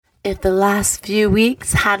If the last few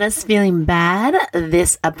weeks had us feeling bad,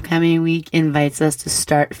 this upcoming week invites us to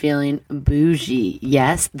start feeling bougie.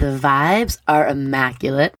 Yes, the vibes are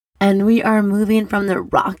immaculate, and we are moving from the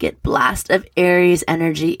rocket blast of Aries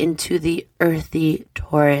energy into the earthy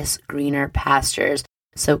Taurus greener pastures.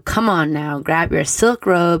 So come on now, grab your silk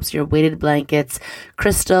robes, your weighted blankets,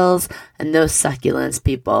 crystals, and those succulents,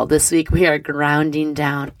 people. This week we are grounding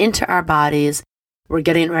down into our bodies. We're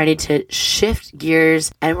getting ready to shift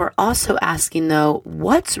gears, and we're also asking, though,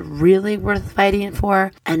 what's really worth fighting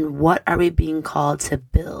for, and what are we being called to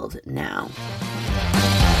build now?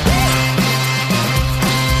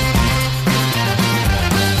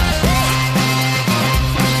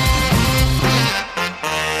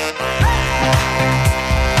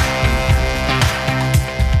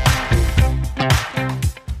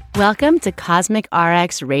 Welcome to Cosmic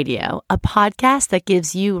RX Radio, a podcast that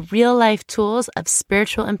gives you real-life tools of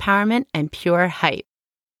spiritual empowerment and pure hype.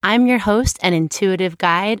 I'm your host and intuitive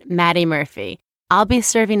guide, Maddie Murphy. I'll be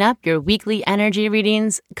serving up your weekly energy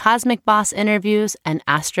readings, cosmic boss interviews, and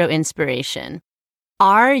astro inspiration.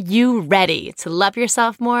 Are you ready to love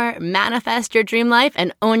yourself more, manifest your dream life,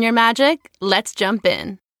 and own your magic? Let's jump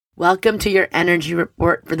in. Welcome to your energy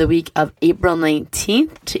report for the week of April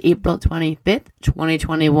 19th to April 25th,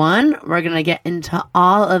 2021. We're going to get into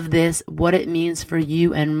all of this, what it means for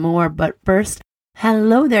you and more. But first,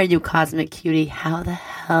 hello there, you cosmic cutie. How the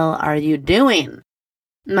hell are you doing?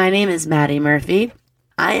 My name is Maddie Murphy.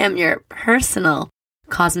 I am your personal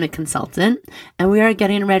cosmic consultant, and we are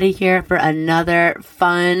getting ready here for another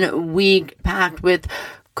fun week packed with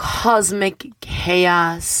cosmic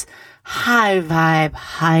chaos, high vibe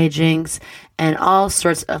hijinks, and all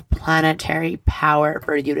sorts of planetary power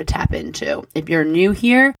for you to tap into. If you're new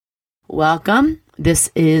here, welcome. This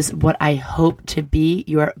is what I hope to be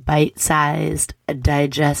your bite-sized,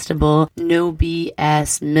 digestible, no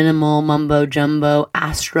BS, minimal mumbo jumbo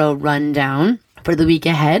astro rundown for the week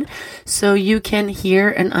ahead, so you can hear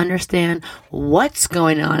and understand what's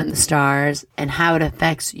going on in the stars and how it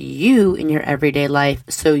affects you in your everyday life,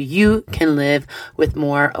 so you can live with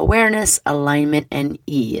more awareness, alignment, and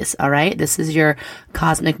ease. All right, this is your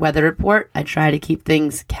cosmic weather report. I try to keep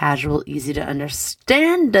things casual, easy to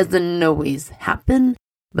understand. Doesn't always happen,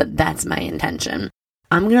 but that's my intention.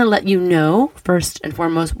 I'm going to let you know, first and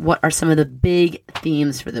foremost, what are some of the big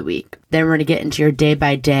themes for the week. Then we're going to get into your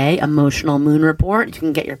day-by-day emotional moon report. You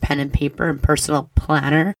can get your pen and paper and personal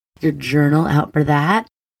planner, your journal out for that.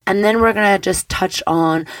 And then we're going to just touch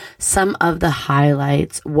on some of the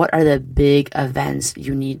highlights. What are the big events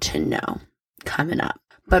you need to know coming up?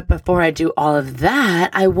 But before I do all of that,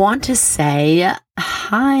 I want to say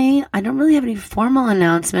hi. I don't really have any formal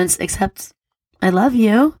announcements, except I love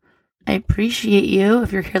you. I appreciate you.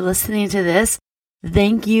 If you're here listening to this,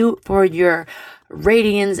 thank you for your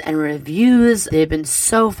ratings and reviews. They've been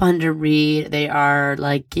so fun to read. They are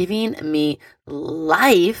like giving me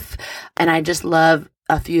life. And I just love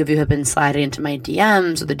a few of you have been sliding into my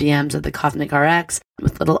DMs or the DMs of the Cosmic RX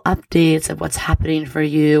with little updates of what's happening for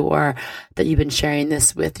you, or that you've been sharing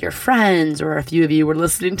this with your friends, or a few of you were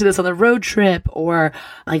listening to this on the road trip, or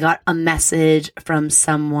I got a message from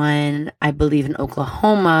someone, I believe in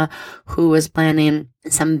Oklahoma, who was planning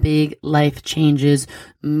some big life changes,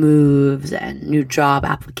 moves, and new job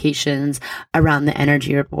applications around the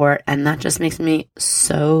energy report. And that just makes me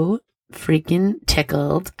so freaking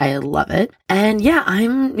tickled. I love it. And yeah,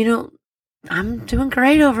 I'm doing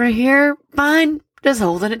great over here. Fine. Just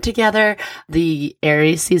holding it together. The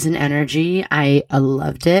Aries season energy, I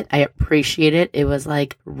loved it. I appreciate it. It was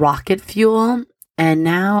like rocket fuel. And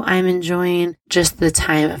now I'm enjoying just the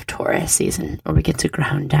time of Taurus season, where we get to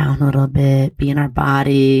ground down a little bit, be in our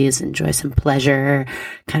bodies, enjoy some pleasure,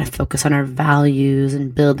 kind of focus on our values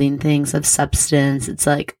and building things of substance. It's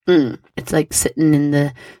like sitting in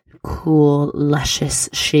the cool, luscious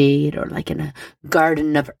shade, or like in a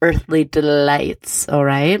garden of earthly delights. All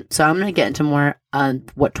right. So I'm going to get into more on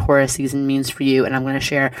what Taurus season means for you. And I'm going to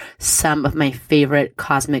share some of my favorite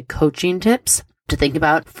cosmic coaching tips to think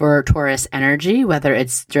about for Taurus energy, whether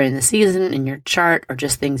it's during the season in your chart or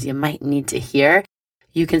just things you might need to hear.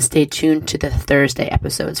 You can stay tuned to the Thursday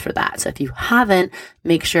episodes for that. So if you haven't,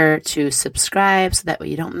 make sure to subscribe so that way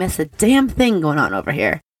you don't miss a damn thing going on over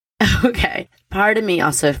here. Okay. Pardon me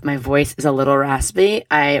also if my voice is a little raspy.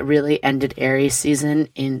 I really ended Aries season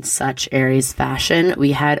in such Aries fashion.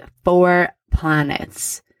 We had 4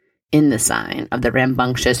 planets in the sign of the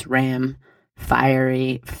rambunctious Ram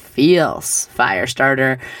fiery, feels fire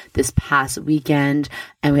starter this past weekend.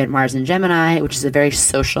 And we had Mars in Gemini, which is a very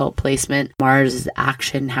social placement. Mars is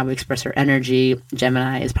action, how we express our energy.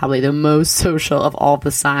 Gemini is probably the most social of all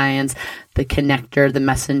the signs, the connector, the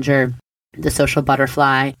messenger, the social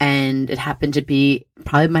butterfly. And it happened to be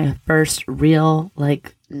probably my first real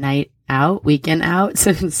night out, weekend out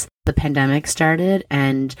since the pandemic started.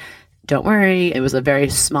 And don't worry, it was a very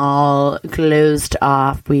small, closed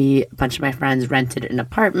off. A bunch of my friends rented an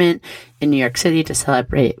apartment in New York City to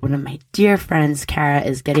celebrate. One of my dear friends, Kara,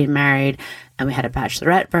 is getting married, and we had a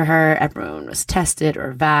bachelorette for her. Everyone was tested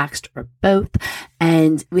or vaxxed or both,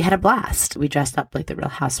 and we had a blast. We dressed up like the Real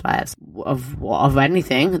Housewives of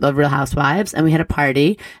anything, the Real Housewives, and we had a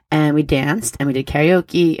party, and we danced, and we did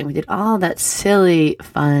karaoke, and we did all that silly,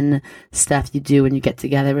 fun stuff you do when you get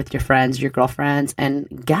together with your friends, your girlfriends,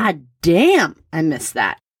 and god damn, I miss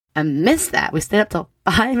that. We stayed up till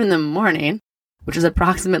 5 a.m, which was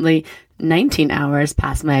approximately 19 hours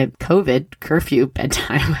past my COVID curfew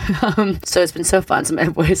bedtime. So it's been so fun. So my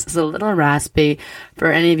voice is a little raspy.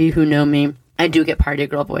 For any of you who know me, I do get party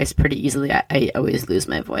girl voice pretty easily. I always lose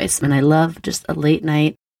my voice. And I love just a late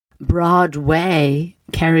night Broadway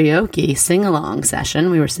karaoke sing-along session.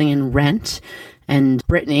 We were singing Rent and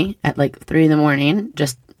Britney at 3 a.m,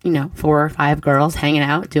 just 4 or 5 girls hanging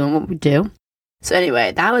out, doing what we do. So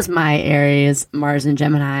anyway, that was my Aries, Mars and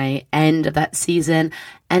Gemini end of that season.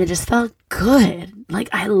 And it just felt good.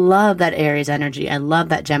 I love that Aries energy. I love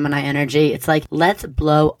that Gemini energy. It's let's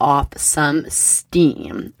blow off some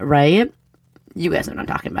steam, right? You guys know what I'm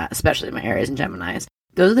talking about, especially my Aries and Geminis.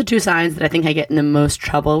 Those are the 2 signs that I think I get in the most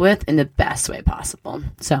trouble with in the best way possible.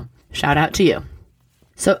 So shout out to you.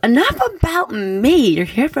 So enough about me. You're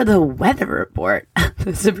here for the weather report.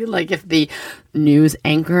 This would be like if the news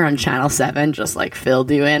anchor on Channel 7 just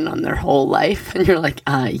filled you in on their whole life. And you're like,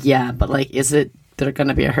 yeah, but is it there going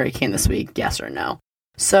to be a hurricane this week? Yes or no?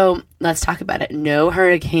 So let's talk about it. No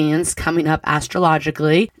hurricanes coming up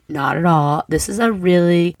astrologically. Not at all. This is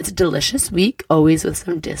it's a delicious week, always with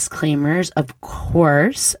some disclaimers, of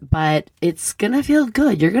course, but it's going to feel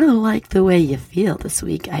good. You're going to like the way you feel this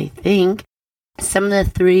week, I think. Some of the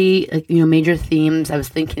 3 major themes I was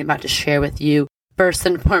thinking about to share with you. First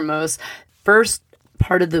and foremost, first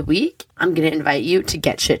part of the week, I'm going to invite you to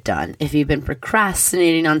get shit done. If you've been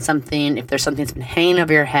procrastinating on something, if there's something that's been hanging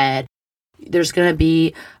over your head, there's going to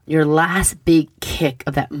be your last big kick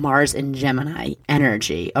of that Mars and Gemini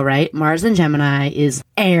energy, all right? Mars and Gemini is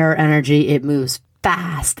air energy. It moves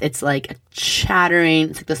fast. It's like a chattering.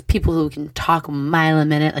 It's like those people who can talk a mile a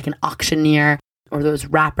minute, like an auctioneer. Or those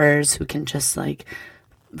rappers who can just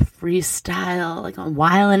freestyle, on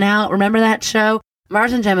Wild 'N Out. Remember that show?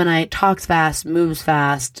 Mars and Gemini talks fast, moves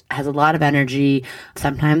fast, has a lot of energy,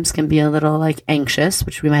 sometimes can be a little anxious,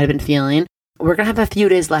 which we might have been feeling. We're going to have a few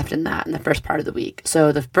days left in the first part of the week.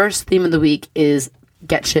 So the first theme of the week is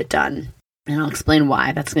get shit done. And I'll explain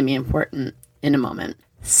why that's going to be important in a moment.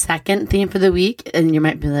 Second theme for the week, and you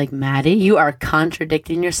might be like, Maddie, you are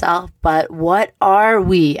contradicting yourself, but what are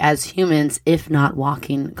we as humans if not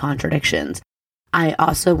walking contradictions? I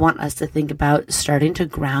also want us to think about starting to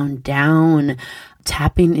ground down,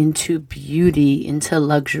 tapping into beauty, into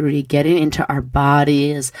luxury, getting into our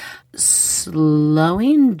bodies,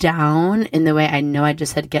 slowing down in the way I know I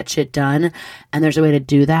just said get shit done. And there's a way to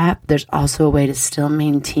do that. There's also a way to still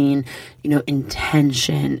maintain,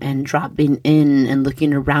 intention and dropping in and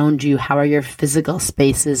looking around you. How are your physical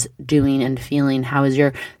spaces doing and feeling? How is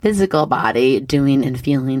your physical body doing and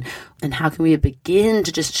feeling? And how can we begin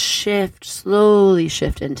to just slowly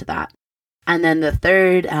shift into that? And then the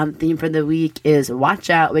third theme for the week is watch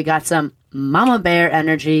out. We got some mama bear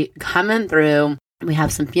energy coming through. We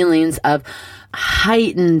have some feelings of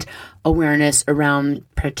heightened awareness around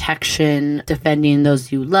protection, defending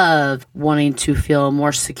those you love, wanting to feel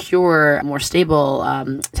more secure, more stable,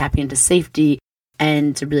 tapping into safety,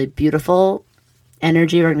 and it's a really beautiful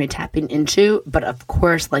energy we're going to be tapping into. But of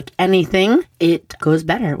course, like anything, it goes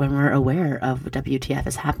better when we're aware of what WTF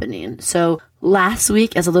is happening. So last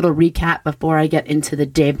week, as a little recap before I get into the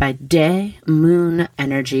day-by-day moon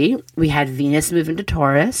energy, we had Venus move into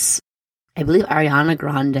Taurus. I believe Ariana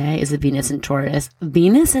Grande is a Venus in Taurus.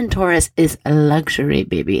 Venus in Taurus is a luxury,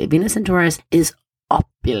 baby. Venus in Taurus is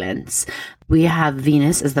opulence. We have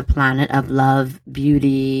Venus as the planet of love,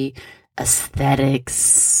 beauty,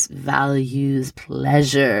 aesthetics, values,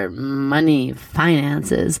 pleasure, money,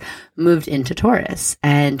 finances, moved into Taurus.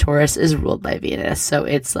 And Taurus is ruled by Venus. So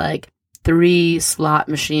it's like 3 slot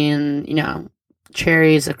machine,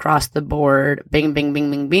 cherries across the board. Bing, bing,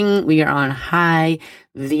 bing, bing, bing. We are on high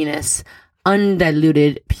Venus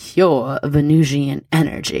undiluted, pure Venusian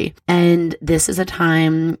energy. And this is a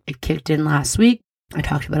time, it kicked in last week. I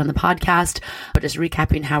talked about it on the podcast, but just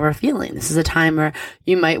recapping how we're feeling. This is a time where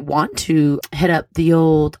you might want to hit up the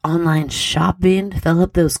old online shopping, fill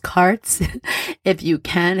up those carts if you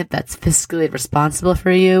can, if that's fiscally responsible for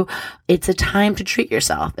you. It's a time to treat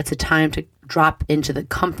yourself. It's a time to drop into the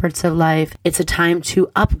comforts of life. It's a time to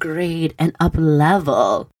upgrade and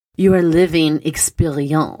up-level your living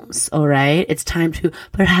experience, all right? It's time to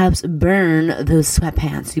perhaps burn those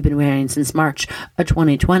sweatpants you've been wearing since March of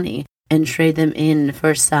 2020 and trade them in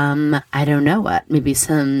for some, I don't know what, maybe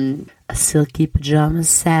a silky pajama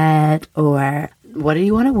set, or what do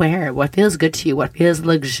you want to wear? What feels good to you? What feels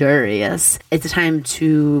luxurious? It's a time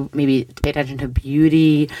to maybe pay attention to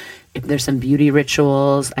beauty. If there's some beauty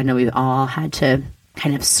rituals, I know we've all had to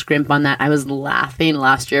kind of scrimp on that. I was laughing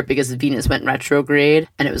last year because Venus went retrograde,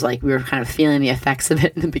 and it was like we were kind of feeling the effects of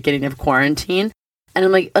it in the beginning of quarantine. And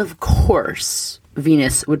I'm like, of course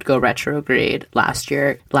Venus would go retrograde last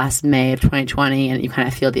May of 2020, and you kind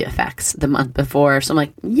of feel the effects the month before. So I'm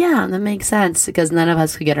like, yeah, that makes sense, because none of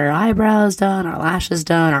us could get our eyebrows done, our lashes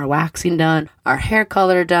done, our waxing done, our hair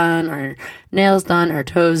color done, our nails done, our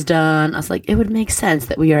toes done. I was like, it would make sense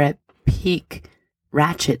that we are at peak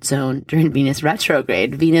ratchet zone during Venus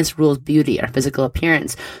retrograde. Venus rules beauty, our physical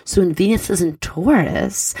appearance. So when Venus is in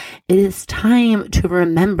Taurus, it is time to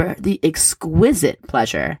remember the exquisite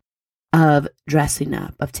pleasure of dressing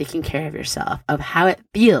up, of taking care of yourself, of how it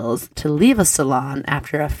feels to leave a salon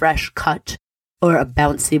after a fresh cut or a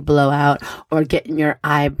bouncy blowout, or getting your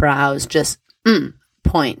eyebrows just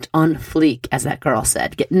point on fleek, as that girl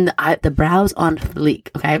said, getting the brows on fleek.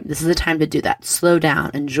 Okay, this is a time to do that. Slow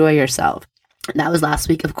down, enjoy yourself. And that was last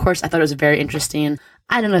week. Of course, I thought it was very interesting.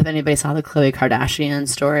 I don't know if anybody saw the Khloe Kardashian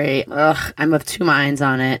story. I'm of two minds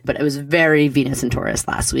on it, but it was very Venus and Taurus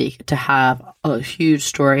last week to have a huge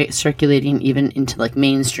story circulating even into like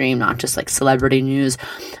mainstream, not just like celebrity news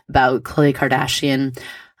about Khloe Kardashian.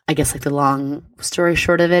 I guess like the long story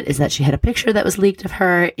short of it is that she had a picture that was leaked of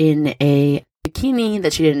her in a bikini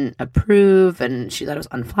that she didn't approve, and she thought it was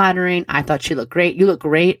unflattering. I thought she looked great. You look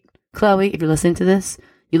great, Khloe, if you're listening to this.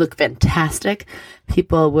 You look fantastic.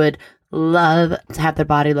 People would love to have their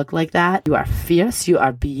body look like that. You are fierce. You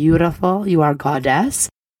are beautiful. You are goddess.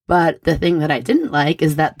 But the thing that I didn't like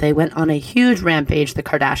is that they went on a huge rampage, the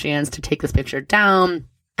Kardashians, to take this picture down.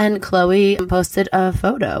 And Khloe posted a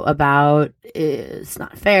photo about it's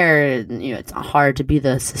not fair. It's hard to be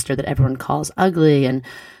the sister that everyone calls ugly. And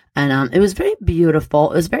it was very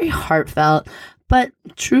beautiful. It was very heartfelt. But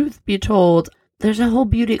truth be told, there's a whole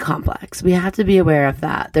beauty complex. We have to be aware of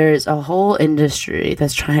that. There's a whole industry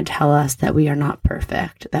that's trying to tell us that we are not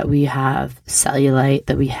perfect, that we have cellulite,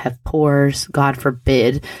 that we have pores, God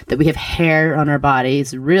forbid, that we have hair on our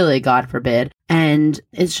bodies, really, God forbid. And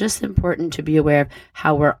it's just important to be aware of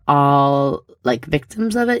how we're all like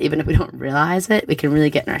victims of it. Even if we don't realize it, we can really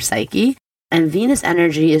get in our psyche. And Venus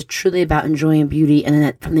energy is truly about enjoying beauty, and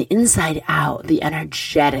then from the inside out, the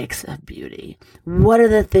energetics of beauty. What are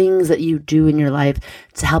the things that you do in your life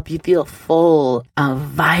to help you feel full,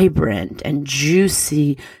 vibrant, and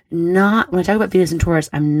juicy? When I talk about Venus and Taurus,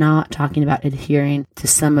 I'm not talking about adhering to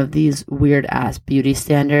some of these weird ass beauty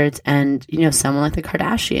standards. And, someone like the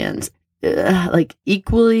Kardashians, like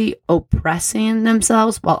equally oppressing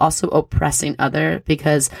themselves while also oppressing others,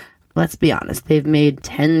 because let's be honest, they've made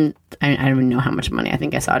I don't even know how much money. I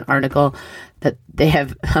think I saw an article that they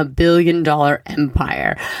have $1 billion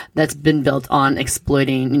empire that's been built on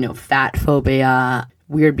exploiting, fat phobia,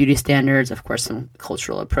 weird beauty standards, of course, some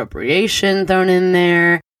cultural appropriation thrown in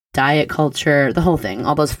there, diet culture, the whole thing,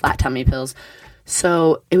 all those flat tummy pills.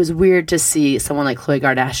 So it was weird to see someone like Khloe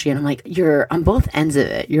Kardashian. I'm like, you're on both ends of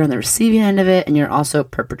it. You're on the receiving end of it, and you're also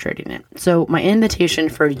perpetrating it. So my invitation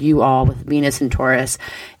for you all with Venus and Taurus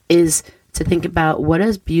is to think about, what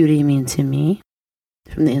does beauty mean to me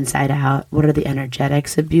from the inside out? What are the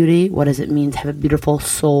energetics of beauty? What does it mean to have a beautiful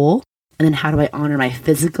soul? And then how do I honor my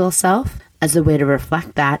physical self as a way to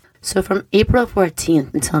reflect that? So from April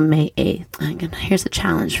 14th until May 8th, here's a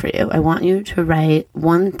challenge for you. I want you to write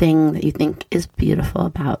one thing that you think is beautiful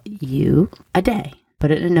about you a day.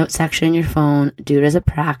 Put it in a note section in your phone. Do it as a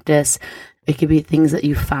practice. It could be things that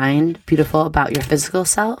you find beautiful about your physical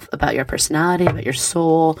self, about your personality, about your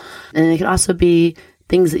soul. And it could also be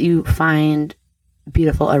things that you find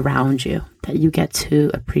beautiful around you that you get to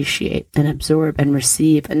appreciate and absorb and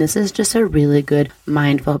receive. And this is just a really good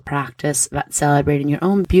mindful practice about celebrating your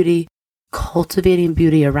own beauty, cultivating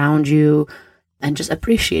beauty around you, and just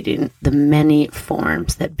appreciating the many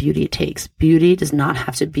forms that beauty takes. Beauty does not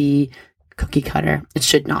have to be cookie cutter. It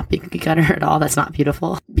should not be cookie cutter at all. That's not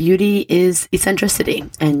beautiful. Beauty is eccentricity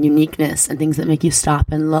and uniqueness and things that make you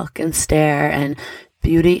stop and look and stare. And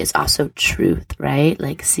beauty is also truth, right?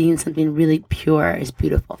 Like seeing something really pure is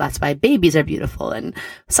beautiful. That's why babies are beautiful and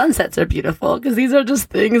sunsets are beautiful, because these are just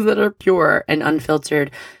things that are pure and unfiltered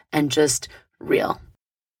and just real.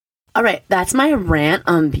 All right, that's my rant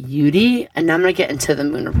on beauty. And now I'm going to get into the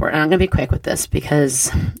moon report. And I'm going to be quick with this because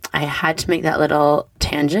I had to make that little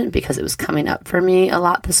tangent because it was coming up for me a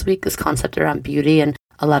lot this week, this concept around beauty. And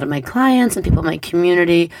a lot of my clients and people in my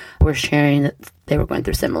community were sharing that they were going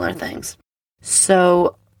through similar things.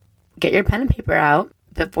 So get your pen and paper out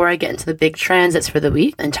before I get into the big transits for the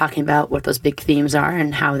week and talking about what those big themes are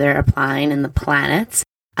and how they're applying in the planets.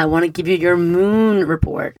 I want to give you your moon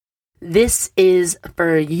report. This is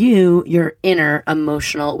for you, your inner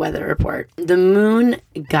emotional weather report. The moon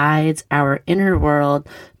guides our inner world.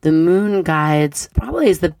 The moon guides probably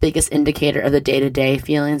is the biggest indicator of the day-to-day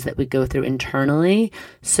feelings that we go through internally.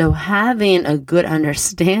 So having a good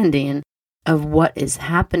understanding of what is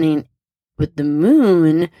happening with the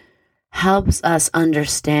moon helps us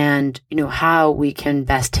understand, how we can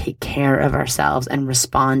best take care of ourselves and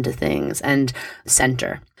respond to things and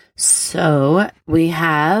center. So we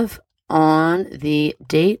have on the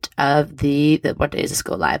date of what day does this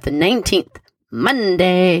go live? The 19th,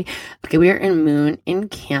 Monday. Okay, we are in moon in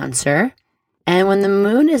Cancer. And when the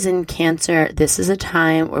moon is in Cancer, this is a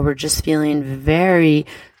time where we're just feeling very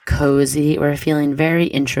cozy. We're feeling very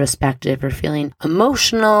introspective. We're feeling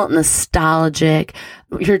emotional, nostalgic.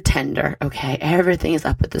 You're tender, okay? Everything is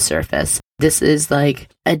up at the surface. This is like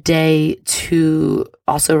a day to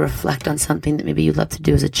also reflect on something that maybe you loved to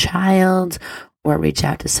do as a child, or reach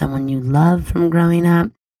out to someone you love from growing up.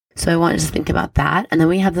 So I want you to think about that. And then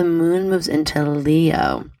we have the moon moves into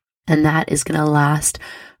Leo, and that is going to last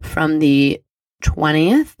from the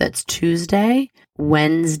 20th, that's Tuesday,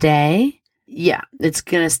 Wednesday. Yeah, it's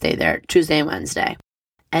going to stay there, Tuesday and Wednesday.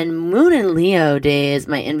 And Moon in Leo days,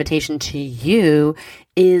 my invitation to you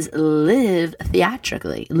is live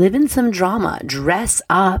theatrically. Live in some drama. Dress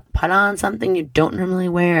up. Put on something you don't normally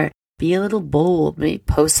wear. Be a little bold. Maybe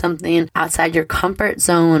post something outside your comfort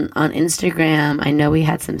zone on Instagram. I know we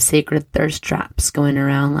had some sacred thirst traps going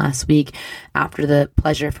around last week after the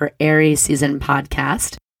Pleasure for Aries season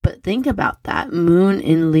podcast. But think about that. Moon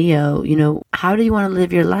in Leo, how do you want to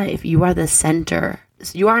live your life? You are the center.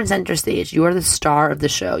 You are in center stage. You are the star of the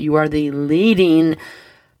show. You are the leading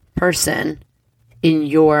person in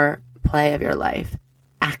your play of your life.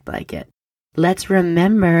 Act like it. Let's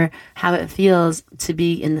remember how it feels to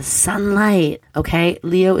be in the sunlight, okay?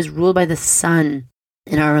 Leo is ruled by the sun,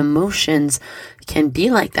 and our emotions can be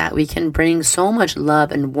like that. We can bring so much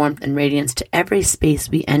love and warmth and radiance to every space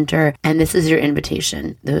we enter, and this is your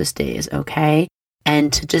invitation those days, okay?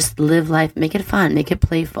 And to just live life, make it fun, make it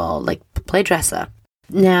playful, like play dress up.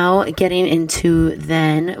 Now, getting into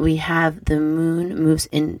then, we have the moon moves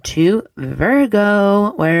into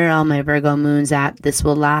Virgo. Where are all my Virgo moons at? This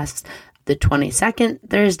will last the 22nd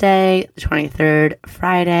Thursday, the 23rd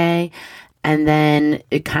Friday, and then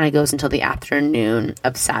it kind of goes until the afternoon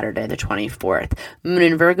of Saturday, the 24th. Moon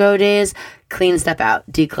in Virgo days, clean stuff out,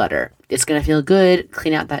 declutter. It's going to feel good.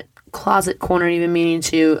 Clean out that closet corner you've been meaning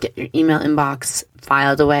to. Get your email inbox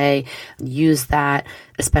filed away. Use that,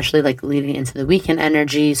 especially like leading into the weekend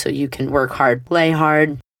energy, so you can work hard, play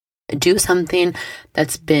hard. Do something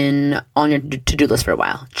that's been on your to-do list for a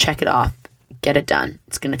while. Check it off. Get it done.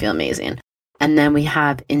 It's going to feel amazing. And then we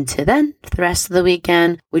have into then the rest of the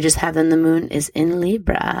weekend, we just have then the moon is in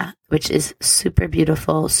Libra, which is super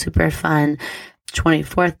beautiful, super fun,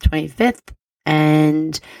 24th, 25th.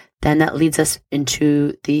 And then that leads us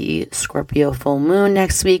into the Scorpio full moon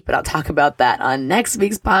next week, but I'll talk about that on next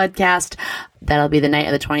week's podcast. That'll be the night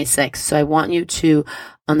of the 26th. So I want you to,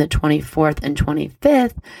 on the 24th and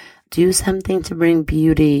 25th, do something to bring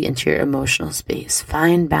beauty into your emotional space.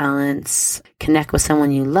 Find balance, connect with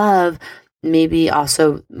someone you love. Maybe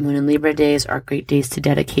also Moon and Libra days are great days to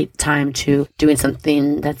dedicate time to doing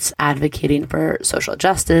something that's advocating for social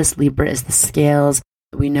justice. Libra is the scales.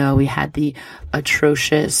 We know we had the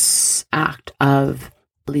atrocious act of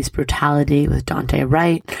police brutality with Daunte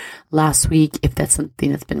Wright last week. If that's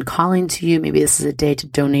something that's been calling to you, maybe this is a day to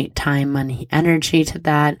donate time, money, energy to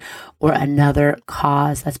that, or another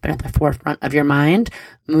cause that's been at the forefront of your mind.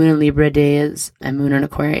 Moon and Libra days and Moon and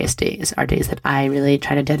Aquarius days are days that I really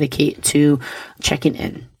try to dedicate to checking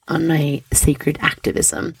in on my sacred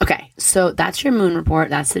activism. Okay, so that's your moon report.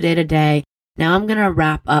 That's the day-to-day. Now I'm going to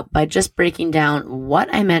wrap up by just breaking down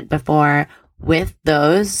what I meant before with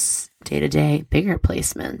those day-to-day bigger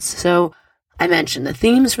placements. So I mentioned the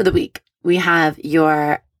themes for the week. We have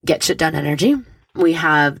your get shit done energy. We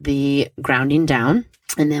have the grounding down,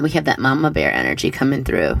 and then we have that mama bear energy coming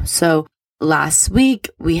through. So last week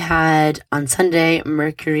we had on Sunday,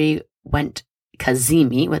 Mercury went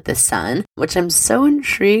Cazimi with the sun, which I'm so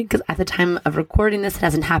intrigued because at the time of recording this, it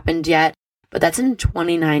hasn't happened yet. But that's in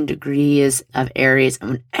 29 degrees of Aries.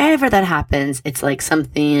 And whenever that happens, it's like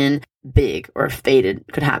something big or fated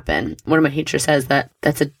could happen. One of my teachers says that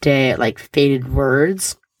that's a day like fated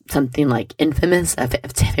words, something like infamous, a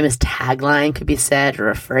famous tagline could be said, or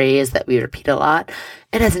a phrase that we repeat a lot.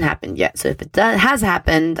 It hasn't happened yet. So if it has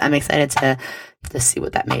happened, I'm excited to see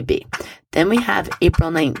what that may be. Then we have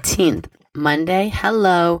April 19th, Monday.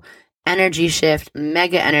 Hello. Energy shift,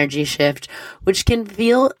 mega energy shift, which can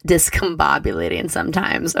feel discombobulating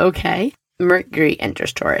sometimes, okay? Mercury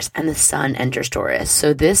enters Taurus and the sun enters Taurus.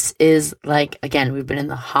 So this is like, again, we've been in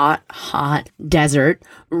the hot desert,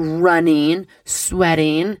 running,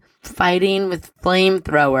 sweating, fighting with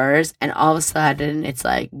flamethrowers, and all of a sudden it's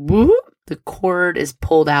like, whoop, the cord is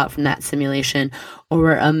pulled out from that simulation, or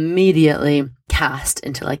we're immediately cast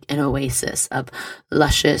into like an oasis of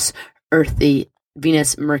luscious, earthy,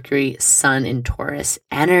 Venus, Mercury, Sun in Taurus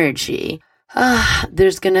energy.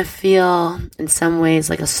 There's going to feel in some ways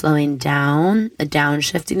like a slowing down, a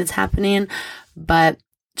downshifting that's happening. But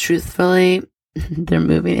truthfully, they're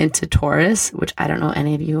moving into Taurus, which I don't know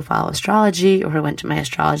any of you who follow astrology or who went to my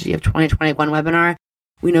Astrology of 2021 webinar.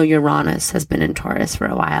 We know Uranus has been in Taurus for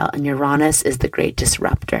a while, and Uranus is the great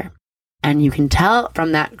disruptor. And you can tell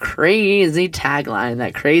from that crazy tagline,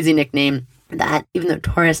 that crazy nickname, that even though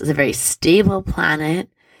Taurus is a very stable planet,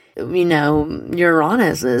 you know,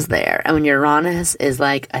 Uranus is there. And when Uranus is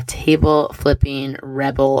like a table flipping,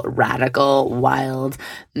 rebel, radical, wild,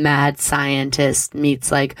 mad scientist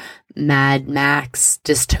meets like Mad Max,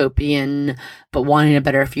 dystopian, but wanting a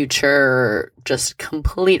better future, just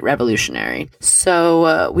complete revolutionary.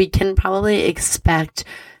 So we can probably expect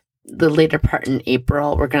the later part in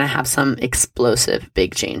April, we're going to have some explosive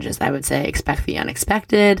big changes. I would say expect the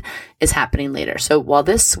unexpected is happening later. So while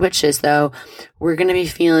this switches, though, we're going to be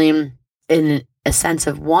feeling in a sense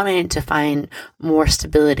of wanting to find more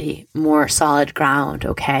stability, more solid ground,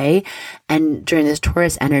 okay? And during this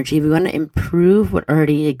Taurus energy, we want to improve what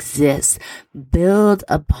already exists, build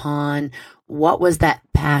upon what was that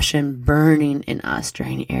passion burning in us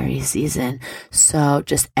during Aries season. So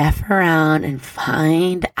just F around and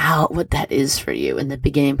find out what that is for you in the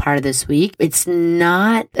beginning part of this week. It's an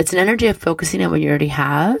energy of focusing on what you already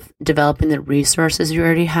have, developing the resources you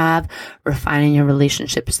already have, refining your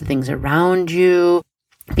relationships to things around you,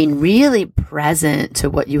 being really present to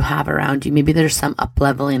what you have around you. Maybe there's some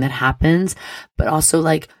up-leveling that happens, but also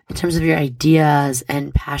like in terms of your ideas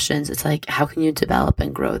and passions, it's like, how can you develop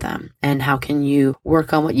and grow them? And how can you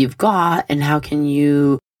work on what you've got? And how can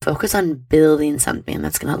you focus on building something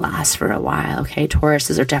that's going to last for a while? Okay.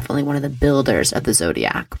 Tauruses are definitely one of the builders of the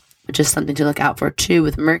zodiac, which is something to look out for too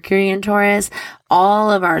with Mercury and Taurus.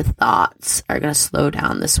 All of our thoughts are going to slow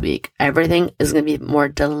down this week. Everything is going to be more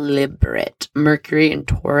deliberate. Mercury and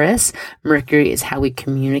Taurus. Mercury is how we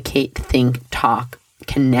communicate, think, talk,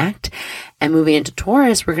 connect. And moving into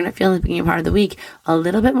Taurus, we're going to feel in the beginning part of the week a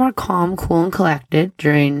little bit more calm, cool, and collected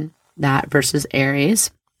during that versus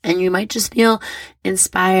Aries. And you might just feel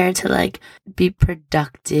inspired to like be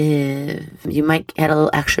productive. You might get a little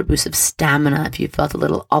extra boost of stamina if you felt a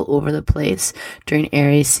little all over the place during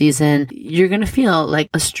Aries season. You're going to feel like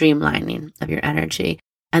a streamlining of your energy.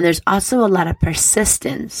 And there's also a lot of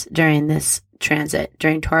persistence during this transit,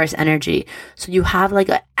 during Taurus energy. So you have like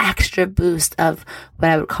an extra boost of what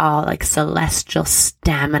I would call like celestial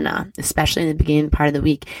stamina, especially in the beginning part of the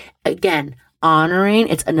week. Again, honoring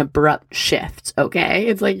it's an abrupt shift, okay?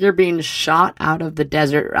 It's like you're being shot out of the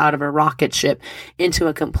desert, out of a rocket ship into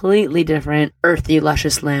a completely different earthy,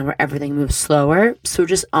 luscious land where everything moves slower. So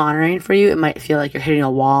just honoring for you, it might feel like you're hitting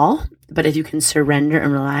a wall, but if you can surrender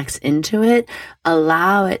and relax into it,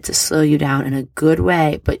 allow it to slow you down in a good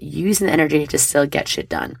way, but using the energy to still get shit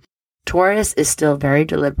done. Taurus is still very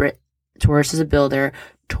deliberate. Taurus is a builder.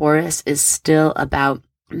 Taurus is still about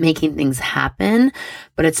making things happen,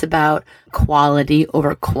 but it's about quality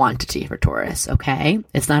over quantity for Taurus, okay?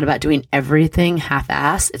 It's not about doing everything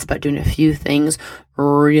half-ass. It's about doing a few things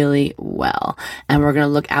really well. And we're going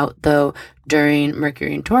to look out, though, during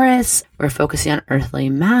Mercury and Taurus, we're focusing on earthly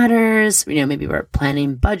matters. You know, maybe we're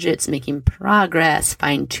planning budgets, making progress,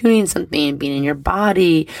 fine-tuning something, being in your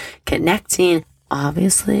body, connecting.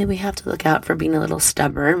 Obviously, we have to look out for being a little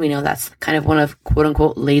stubborn. We know that's kind of one of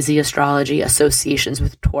quote-unquote lazy astrology associations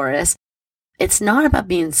with Taurus. It's not about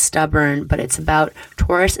being stubborn, but it's about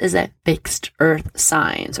Taurus is a fixed earth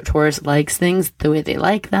sign. So Taurus likes things the way they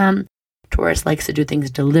like them. Taurus likes to do things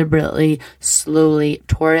deliberately, slowly.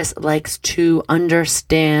 Taurus likes to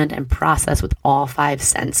understand and process with all five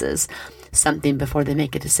senses something before they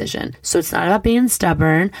make a decision. So it's not about being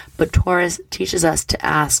stubborn, but Taurus teaches us to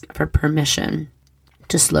ask for permission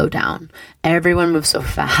to slow down. Everyone moves so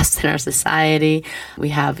fast in our society. We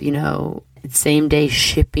have, same day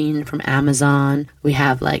shipping from Amazon.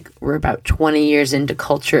 We're about 20 years into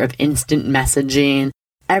culture of instant messaging.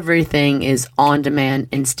 Everything is on demand,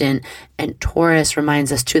 instant. And Taurus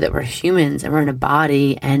reminds us too that we're humans and we're in a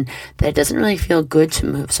body and that it doesn't really feel good to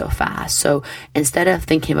move so fast. So instead of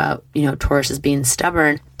thinking about, Taurus as being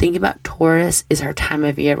stubborn, think about Taurus is our time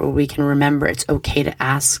of year where we can remember it's okay to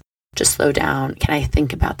ask, to slow down. Can I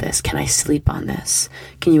think about this? Can I sleep on this?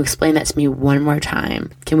 Can you explain that to me one more time?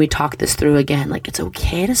 Can we talk this through again? It's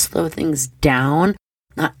okay to slow things down.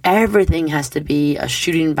 Not everything has to be a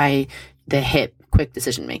shooting by the hip, quick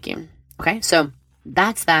decision making. Okay, so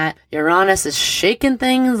that's that. Uranus is shaking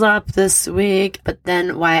things up this week, but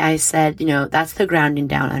then why I said, that's the grounding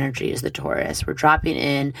down energy is the Taurus. We're dropping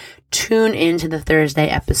in. Tune into the Thursday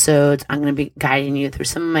episodes. I'm going to be guiding you through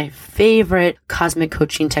some of my favorite cosmic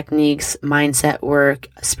coaching techniques, mindset work,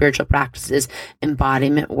 spiritual practices,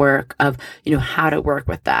 embodiment work of, how to work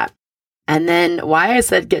with that. And then why I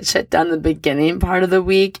said get shit done the beginning part of the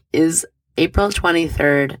week is April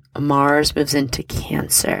 23rd, Mars moves into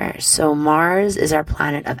Cancer. So Mars is our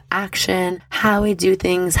planet of action, how we do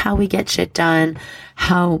things, how we get shit done,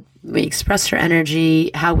 how we express our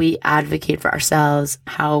energy, how we advocate for ourselves,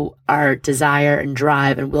 how our desire and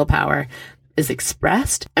drive and willpower is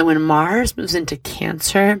expressed. And when Mars moves into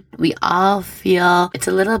Cancer, we all feel it's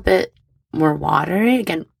a little bit more watery.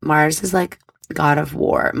 Again, Mars is like god of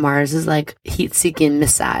war. Mars is like heat-seeking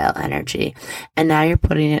missile energy. And now you're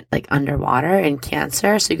putting it underwater in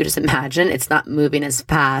Cancer. So you could just imagine it's not moving as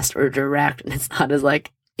fast or direct. And it's not as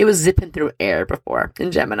it was zipping through air before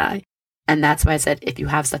in Gemini. And that's why I said, if you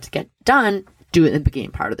have stuff to get done, do it in the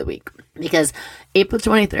beginning part of the week. Because April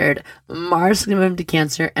 23rd, Mars is going to move to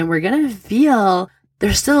Cancer and we're going to feel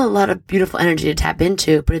there's still a lot of beautiful energy to tap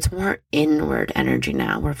into, but it's more inward energy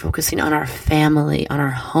now. We're focusing on our family, on our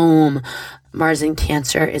home. Mars in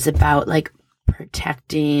Cancer is about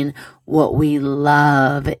protecting what we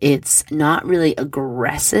love. It's not really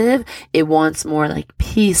aggressive. It wants more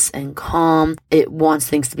peace and calm. It wants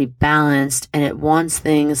things to be balanced and it wants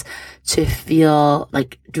things to feel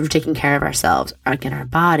like we're taking care of ourselves, again, our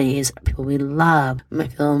bodies, people we love. We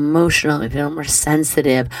might feel emotional, we feel more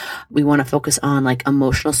sensitive. We want to focus on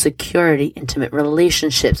emotional security, intimate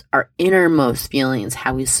relationships, our innermost feelings,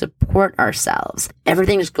 how we support ourselves.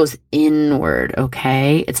 Everything just goes inward,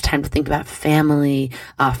 okay? It's time to think about family,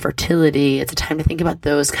 fertility. It's a time to think about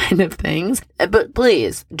those kind of things. But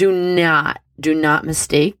please do not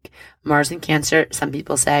mistake Mars in Cancer. Some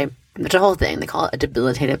people say, it's a whole thing. They call it a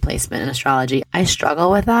debilitated placement in astrology. I struggle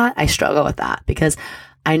with that because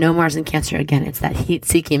I know Mars in Cancer, again, it's that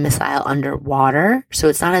heat-seeking missile underwater. So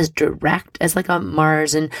it's not as direct as a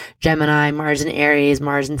Mars in Gemini, Mars in Aries,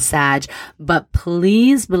 Mars in Sag. But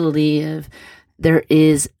please believe there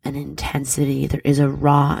is an intensity. There is a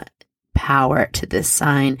raw power to this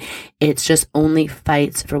sign. It's just only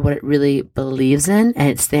fights for what it really believes in, and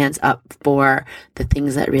it stands up for the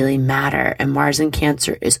things that really matter. And Mars in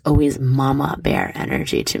Cancer is always mama bear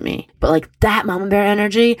energy to me. But that mama bear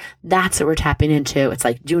energy, that's what we're tapping into. It's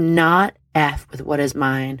do not F with what is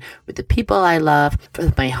mine, with the people I love,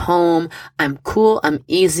 with my home. I'm cool, I'm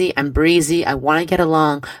easy, I'm breezy, I want to get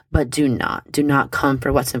along, but do not come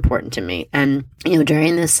for what's important to me. And,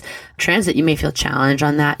 during this transit, you may feel challenged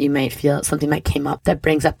on that. You might feel something might came up that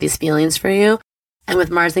brings up these feelings for you. And with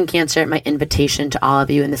Mars in Cancer, my invitation to all of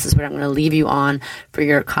you, and this is what I'm going to leave you on for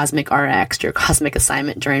your Cosmic RX, your cosmic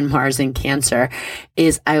assignment during Mars in Cancer,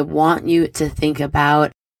 is I want you to think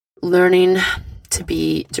about learning to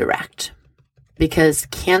be direct. Because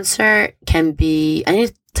Cancer can be,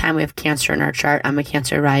 anytime we have Cancer in our chart, I'm a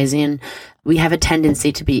Cancer rising, we have a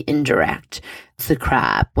tendency to be indirect. It's the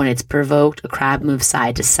crab. When it's provoked, a crab moves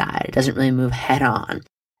side to side. It doesn't really move head on.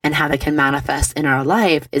 And how that can manifest in our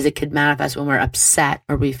life is it could manifest when we're upset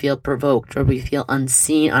or we feel provoked or we feel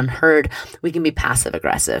unseen, unheard. We can be passive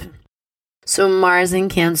aggressive. So Mars in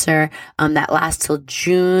Cancer, that lasts till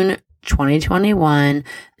June 2021.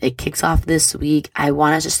 It kicks off this week. I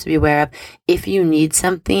want us just to be aware of, if you need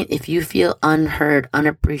something, if you feel unheard,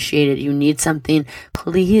 unappreciated, you need something,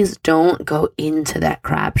 please don't go into that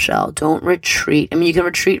crab shell. Don't retreat. I mean, you can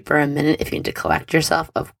retreat for a minute if you need to collect yourself,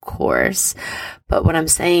 of course. But what I'm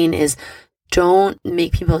saying is, don't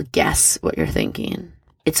make people guess what you're thinking.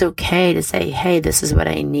 It's okay to say, hey, this is what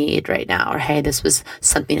I need right now, or hey, this was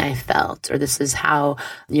something I felt, or this is how,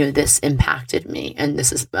 this impacted me, and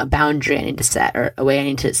this is a boundary I need to set, or a way I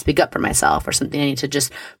need to speak up for myself, or something I need to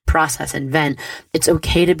just process and vent. It's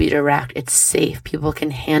okay to be direct. It's safe. People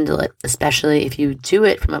can handle it, especially if you do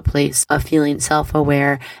it from a place of feeling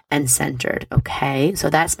self-aware and centered. Okay,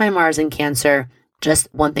 so that's my Mars in Cancer.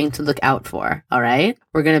 Just one thing to look out for, all right?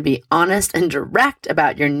 We're going to be honest and direct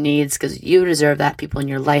about your needs because you deserve that. People in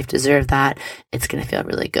your life deserve that. It's going to feel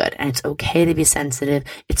really good. And it's okay to be sensitive.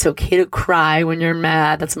 It's okay to cry when you're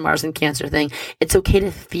mad. That's a Mars and Cancer thing. It's okay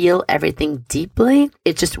to feel everything deeply.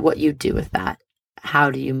 It's just what you do with that.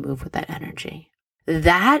 How do you move with that energy?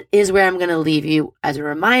 That is where I'm going to leave you. As a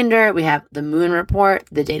reminder, we have the moon report,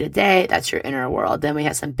 the day-to-day. That's your inner world. Then we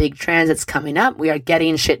have some big transits coming up. We are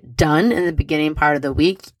getting shit done in the beginning part of the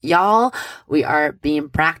week, y'all. We are being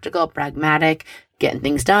practical, pragmatic, getting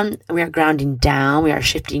things done. We are grounding down. We are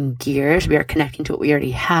shifting gears. We are connecting to what we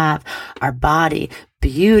already have, our body,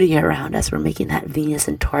 beauty around us. We're making that Venus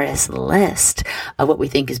and Taurus list of what we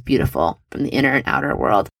think is beautiful from the inner and outer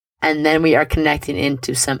world. And then we are connecting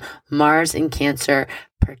into some Mars in Cancer,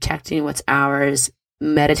 protecting what's ours,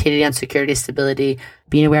 meditating on security, stability,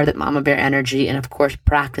 being aware of that mama bear energy, and of course,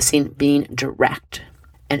 practicing being direct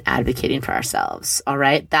and advocating for ourselves. All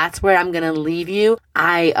right. That's where I'm going to leave you.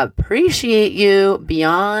 I appreciate you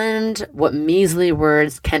beyond what measly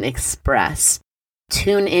words can express.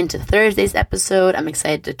 Tune into Thursday's episode. I'm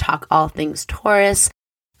excited to talk all things Taurus.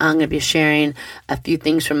 I'm going to be sharing a few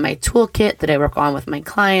things from my toolkit that I work on with my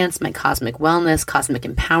clients, my cosmic wellness, cosmic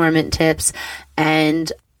empowerment tips.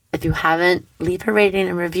 And if you haven't, leave a rating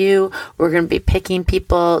and review. We're going to be picking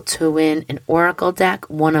people to win an Oracle deck,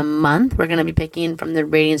 one a month. We're going to be picking from the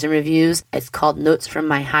ratings and reviews. It's called Notes from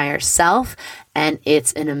My Higher Self. And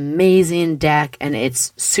it's an amazing deck, and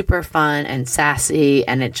it's super fun and sassy,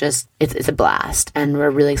 and it's a blast. And we're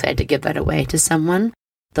really excited to give that away to someone.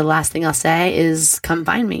 The last thing I'll say is come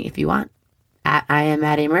find me if you want. I am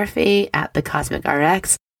Maddie Murphy at The Cosmic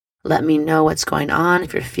RX. Let me know what's going on.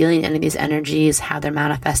 If you're feeling any of these energies, how they're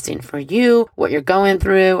manifesting for you, what you're going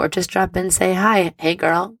through, or just drop in and say, hi, hey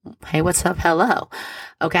girl, hey, what's up, hello.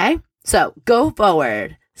 Okay, so go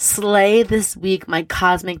forward. Slay this week, my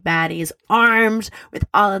cosmic baddies, armed with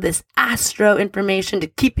all of this astro information to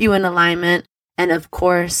keep you in alignment. And of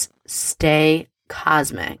course, stay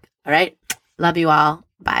cosmic. All right, love you all.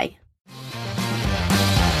 Bye.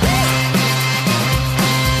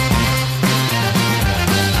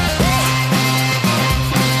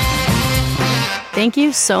 Thank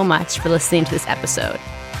you so much for listening to this episode.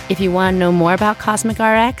 If you want to know more about Cosmic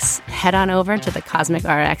RX, head on over to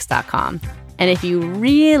thecosmicrx.com. And if you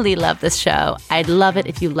really love this show, I'd love it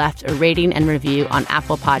if you left a rating and review on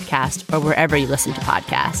Apple Podcasts or wherever you listen to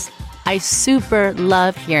podcasts. I super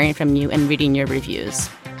love hearing from you and reading your reviews.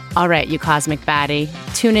 All right, you cosmic baddie,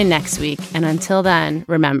 tune in next week. And until then,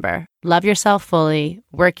 remember, love yourself fully,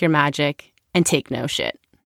 work your magic, and take no shit.